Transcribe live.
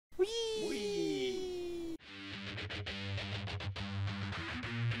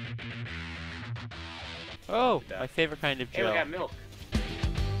Oh, my favorite kind of Hey, we gel. got milk.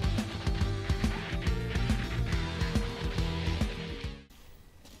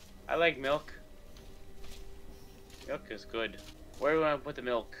 I like milk. Milk is good. Where do we want to put the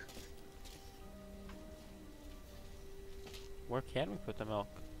milk? Where can we put the milk?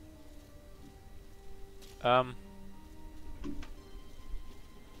 Um.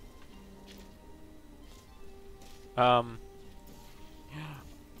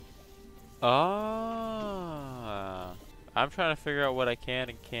 Ah. I'm trying to figure out what I can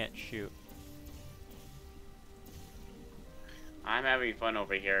and can't shoot. I'm having fun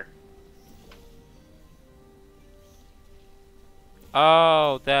over here.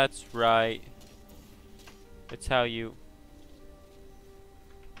 Oh, that's right. It's how you...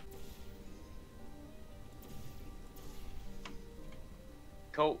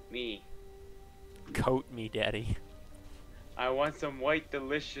 Coat me. Coat me, daddy. I want some white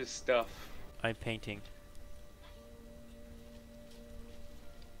delicious stuff. I'm painting.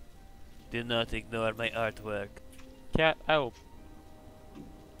 Do not ignore my artwork. Cat, I will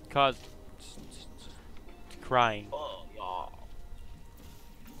cause crying. Oh, yeah.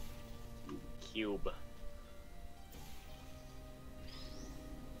 Cube.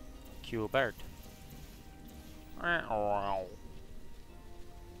 Cubert.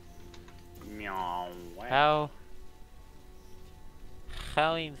 Meow.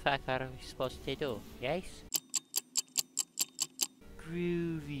 How in fact are we supposed to do? Yes?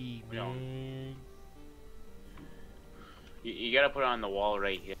 Groovy, man. You gotta put it on the wall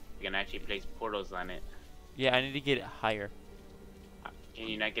right here. You can actually place portals on it. Yeah, I need to get it higher. Can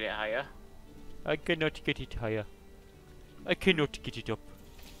you not get it higher? I cannot get it higher. I cannot get it up.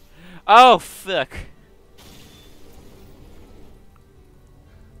 Oh, fuck!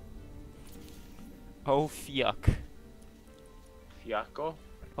 Oh, fuck. Fiaco?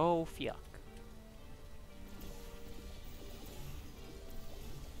 Oh, fuck.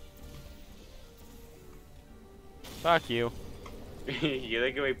 Fuck you. You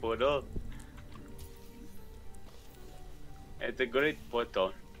like my portal? It's a great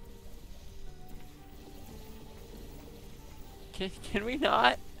portal. Can we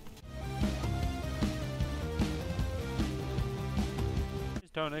not? Please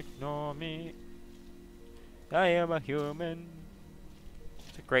don't ignore me. I am a human.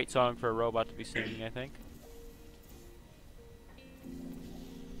 It's a great song for a robot to be singing, I think.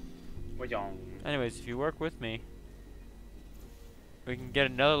 Anyways, if you work with me, we can get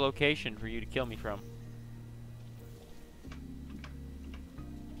another location for you to kill me from.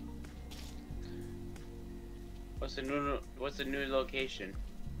 What's the new location?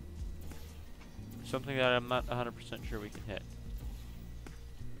 Something that I'm not 100% sure we can hit.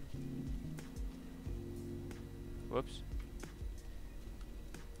 Whoops.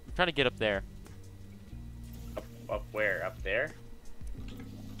 I'm trying to get up there. Up where? Up there?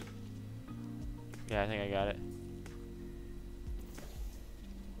 Yeah, I think I got it.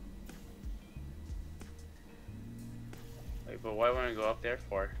 Wait, but why would I go up there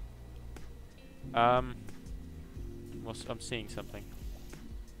for? Well, I'm seeing something.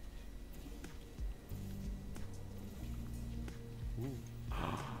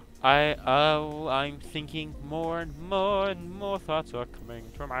 I'm thinking more and more thoughts are coming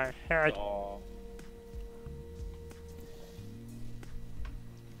to my head. Oh.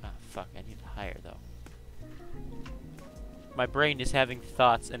 Ah, fuck, I need to hire though. My brain is having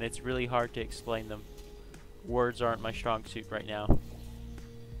thoughts and it's really hard to explain them. Words aren't my strong suit right now.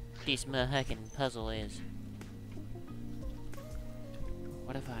 This heckin' puzzle is.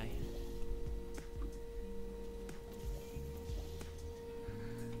 What if I...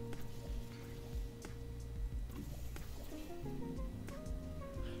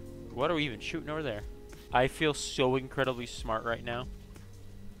 What are we even shooting over there? I feel so incredibly smart right now.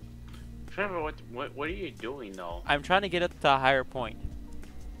 Trevor, what are you doing though? I'm trying to get up to a higher point.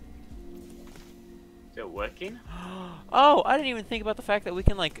 Is it working? Oh, I didn't even think about the fact that we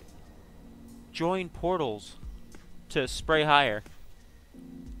can, like, join portals to spray higher.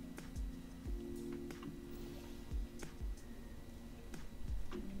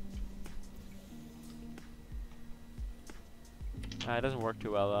 It doesn't work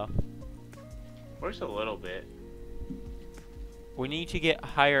too well, though. Works a little bit. We need to get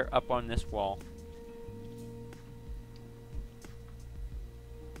higher up on this wall.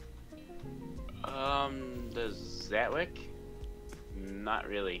 Does that work? Not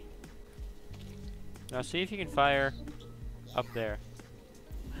really. Now see if you can fire up there.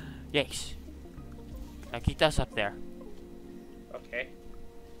 Yes. Now keep us up there. Okay.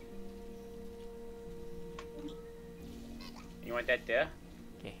 You want that there?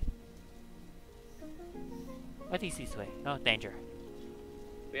 Okay. What is this way? Oh, danger.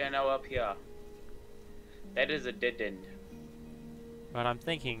 We are now up here. That is a dead end. But I'm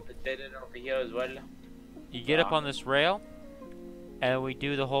thinking, A dead end over here as well. you get up on this rail, and we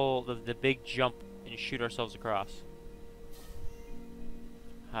do the whole, the big jump and shoot ourselves across.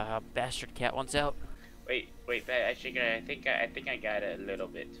 Bastard cat wants out. Wait, I think I got it a little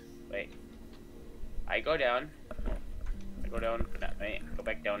bit. Wait. I go down. I go down. No, wait, go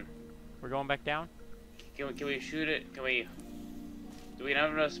back down. We're going back down? Can we shoot it? Can we? Do we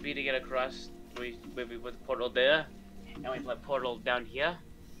have enough speed to get across? We maybe put the portal there, and we put portal down here.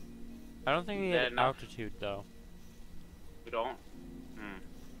 I don't think we have altitude though. We don't.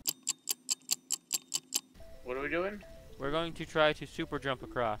 What are we doing? We're going to try to super jump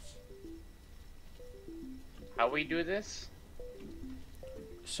across. How we do this?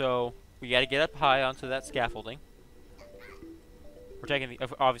 So we got to get up high onto that scaffolding. We're taking the,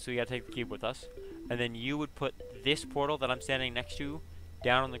 obviously we got to take the cube with us, and then you would put this portal that I'm standing next to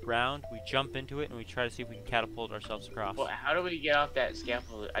down on the ground. We jump into it and we try to see if we can catapult ourselves across. Well, how do we get off that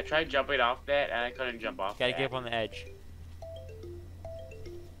scaffold? I tried jumping off that and I couldn't jump off. Gotta get up on the edge.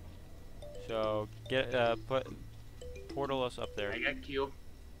 So put portal us up there. I got cube.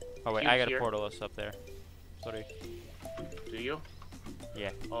 Oh wait, Cube's I got here. a portal us up there. Sorry. Do you? Yeah.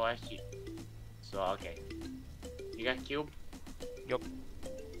 Oh, I see. So okay. You got cube? Yup.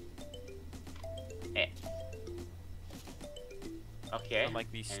 Eh. Okay.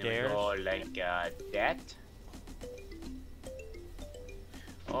 Unlike these And stairs. we go like that.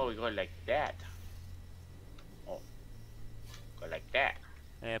 Oh, we go like that. Oh. Go like that.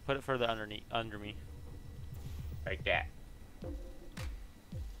 And put it further underneath, under me. Like that.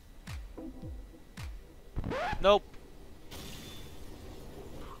 Nope.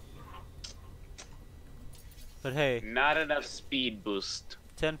 But hey, Not enough speed boost.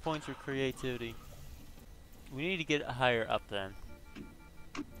 10 points for creativity. We need to get higher up then.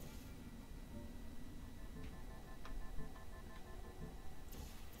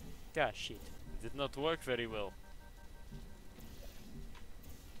 Gosh, shit. It did not work very well.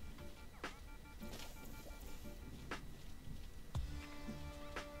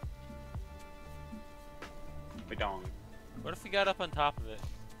 We don't. What if we got up on top of it?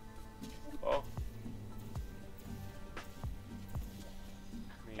 Oh.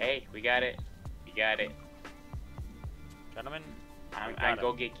 I mean, Hey, we got it. We got it. gentlemen, I'm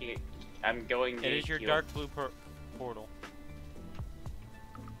go get cute. I'm going. it is your cute. dark blue portal.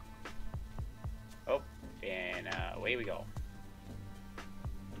 Oh, and away we go.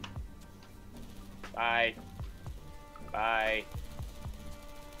 Bye. Bye.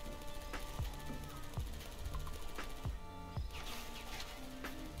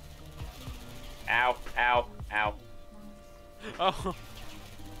 Ow, ow, ow. Oh.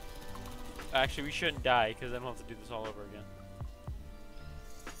 Actually, we shouldn't die, because then we'll have to do this all over again.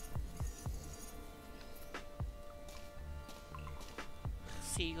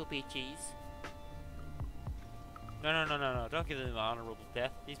 See you, bitches. No. Don't give them an honorable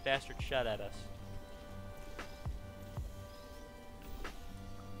death. These bastards shot at us.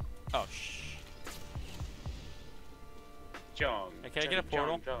 Oh, shh. Jung. Can I get a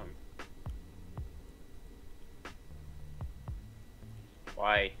portal? Jung.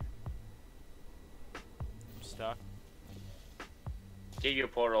 Why? I'm stuck. Get your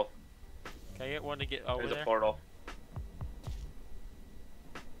portal. Can I get one to get over There's there? a portal.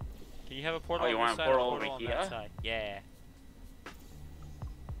 Can you have a portal Oh, you on this want a side portal or a over portal on here? that side? Yeah.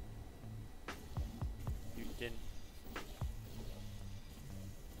 You didn't.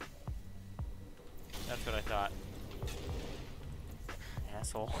 That's what I thought.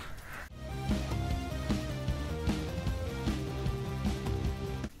 Asshole.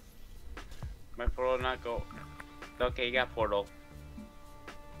 My portal not go. Okay, you got portal.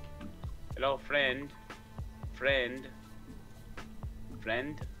 Hello, friend. Friend.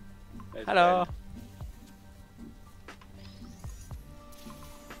 Friend. There's Hello. friend.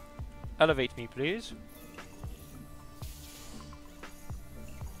 Elevate me, please.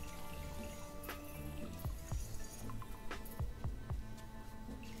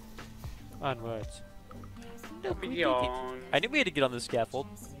 Onwards. No, we did it. Beyond. I knew we had to get on the scaffold.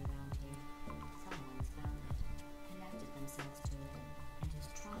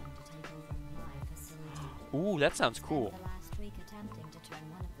 Ooh, that sounds cool. Last week attempting to turn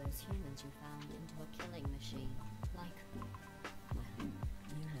one of those humans you found into a killing machine. Like, well,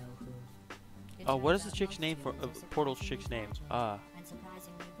 you know who. It Oh, what turns is the out chick's most name for humans are Portal's surprisingly chick's name? fragile, Ah. and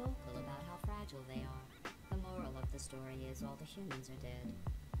surprisingly vocal about how fragile they are. The moral of the story is all the humans are dead.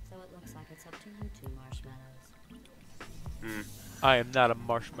 So it looks like it's up to you two marshmallows. Hmm. I am not a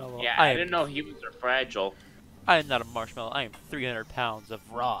marshmallow. Yeah, I I am didn't know humans are fragile. I am not a marshmallow. I am 300 pounds of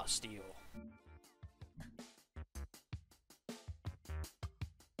raw steel.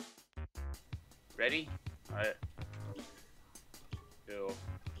 Ready? 2,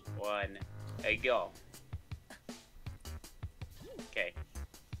 1, and go. Okay.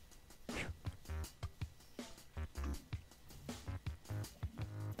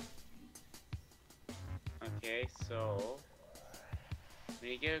 Okay, so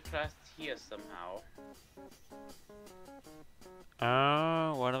we get across here somehow.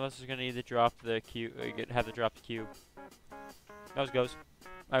 One of us is gonna need to drop the cube. Have to drop the cube. Nose goes.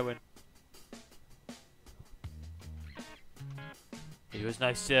 I win. It was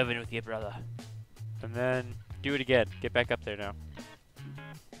nice serving with you, brother. And then do it again. Get back up there now.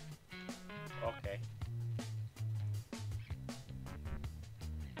 Okay.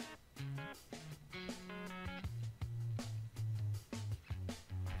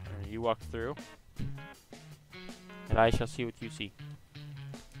 You walk through, and I shall see what you see.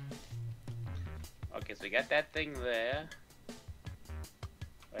 Okay, so we got that thing there.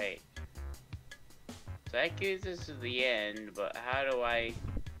 Wait. So that gives us to the end, but how do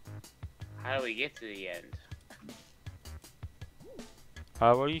we get to the end?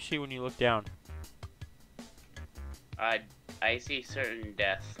 What do you see when you look down? I see certain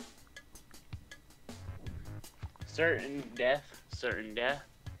death. Certain death. Certain death.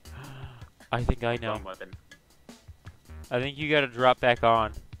 I think I know. Wrong weapon. I think you gotta drop back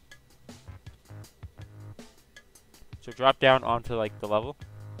on. So drop down onto like the level,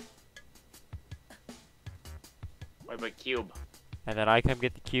 What about cube? and then I come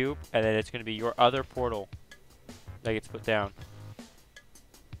get the cube, and then it's gonna be your other portal that gets put down.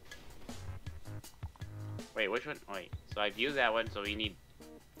 Wait, which one? Wait, so I've used that one, so we need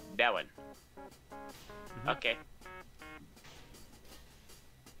that one. Okay.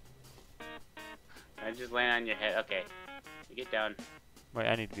 I just land on your head. Okay. You get down. Wait,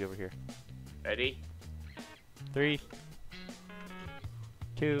 I need to be over here. Ready? 3,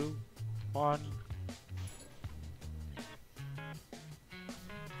 2, 1.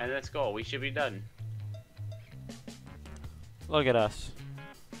 And let's go. We should be done. Look at us.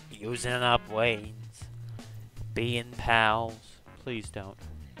 Using up wains. Being pals. Please don't.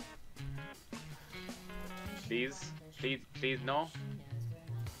 Please no.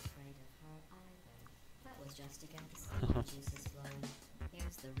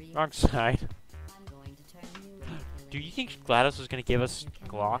 Wrong side. Do you think GLaDOS was gonna give us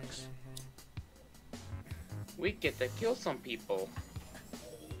Glocks? We get to kill some people.